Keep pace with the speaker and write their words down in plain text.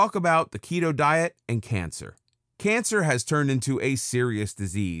Talk about the keto diet and cancer. Cancer has turned into a serious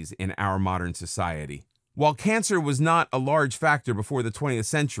disease in our modern society. While cancer was not a large factor before the 20th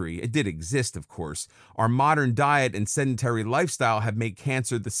century, it did exist, of course. Our modern diet and sedentary lifestyle have made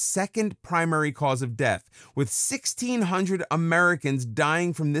cancer the second primary cause of death, with 1,600 Americans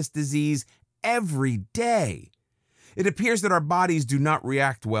dying from this disease every day. It appears that our bodies do not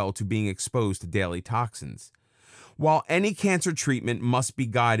react well to being exposed to daily toxins. While any cancer treatment must be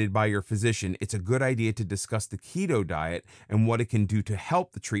guided by your physician, it's a good idea to discuss the keto diet and what it can do to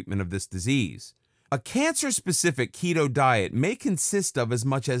help the treatment of this disease. A cancer-specific keto diet may consist of as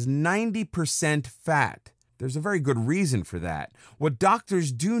much as 90% fat. There's a very good reason for that. What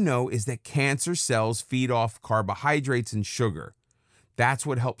doctors do know is that cancer cells feed off carbohydrates and sugar. That's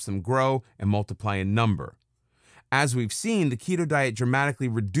what helps them grow and multiply in number. As we've seen, the keto diet dramatically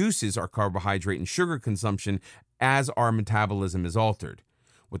reduces our carbohydrate and sugar consumption as our metabolism is altered.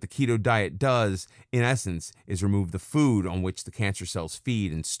 What the keto diet does, in essence, is remove the food on which the cancer cells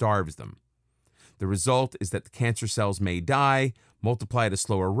feed and starves them. The result is that the cancer cells may die, multiply at a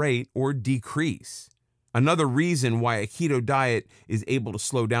slower rate, or decrease. Another reason why a keto diet is able to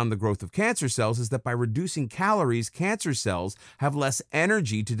slow down the growth of cancer cells is that by reducing calories, cancer cells have less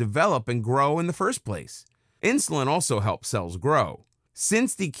energy to develop and grow in the first place. Insulin also helps cells grow.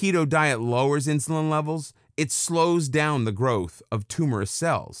 Since the keto diet lowers insulin levels, it slows down the growth of tumorous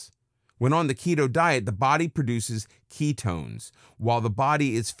cells. When on the keto diet, the body produces ketones. While the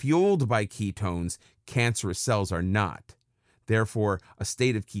body is fueled by ketones, cancerous cells are not. Therefore, a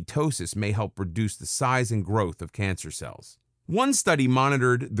state of ketosis may help reduce the size and growth of cancer cells. One study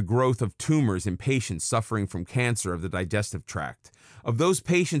monitored the growth of tumors in patients suffering from cancer of the digestive tract. Of those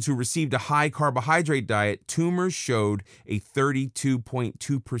patients who received a high carbohydrate diet, tumors showed a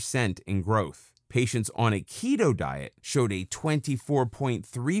 32.2% in growth. Patients on a keto diet showed a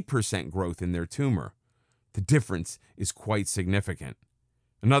 24.3% growth in their tumor. The difference is quite significant.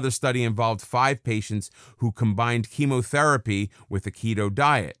 Another study involved 5 patients who combined chemotherapy with a keto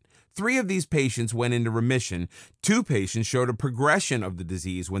diet. 3 of these patients went into remission. 2 patients showed a progression of the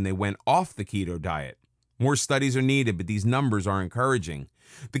disease when they went off the keto diet. More studies are needed, but these numbers are encouraging.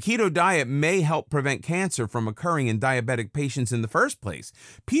 The keto diet may help prevent cancer from occurring in diabetic patients in the first place.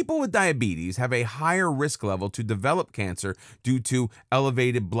 People with diabetes have a higher risk level to develop cancer due to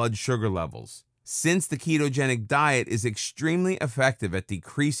elevated blood sugar levels. Since the ketogenic diet is extremely effective at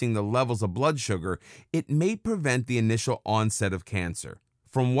decreasing the levels of blood sugar, it may prevent the initial onset of cancer.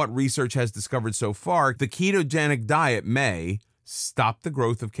 From what research has discovered so far, the ketogenic diet may stop the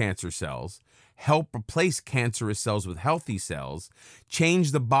growth of cancer cells, help replace cancerous cells with healthy cells,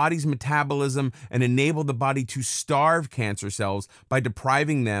 change the body's metabolism, and enable the body to starve cancer cells by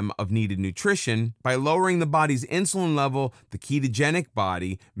depriving them of needed nutrition. By lowering the body's insulin level, the ketogenic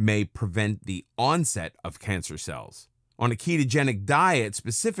body may prevent the onset of cancer cells. On a ketogenic diet,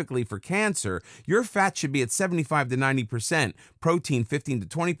 specifically for cancer, your fat should be at 75 to 90%, protein 15 to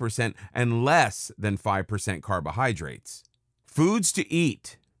 20%, and less than 5% carbohydrates. Foods to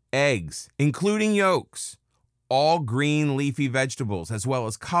eat: eggs, including yolks, all green leafy vegetables, as well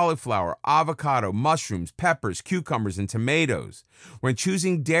as cauliflower, avocado, mushrooms, peppers, cucumbers, and tomatoes. When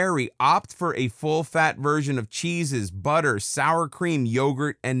choosing dairy, opt for a full-fat version of cheeses, butter, sour cream,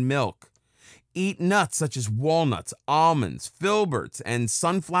 yogurt, and milk. Eat nuts such as walnuts, almonds, filberts, and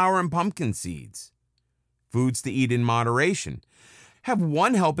sunflower and pumpkin seeds. Foods to eat in moderation: have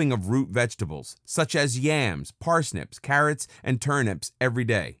 1 helping of root vegetables, such as yams, parsnips, carrots, and turnips every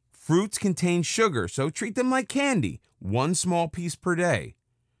day. Fruits contain sugar, so treat them like candy, 1 small piece per day.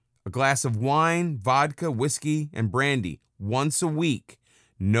 A glass of wine, vodka, whiskey, and brandy once a week.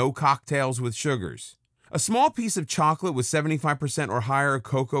 No cocktails with sugars. A small piece of chocolate with 75% or higher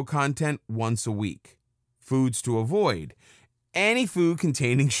cocoa content once a week. Foods to avoid: any food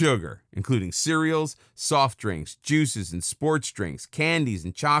containing sugar, including cereals, soft drinks, juices and sports drinks, candies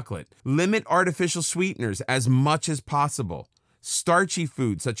and chocolate. Limit artificial sweeteners as much as possible. Starchy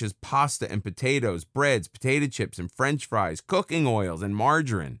foods such as pasta and potatoes, breads, potato chips and French fries, cooking oils and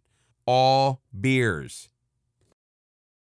margarine. All beers.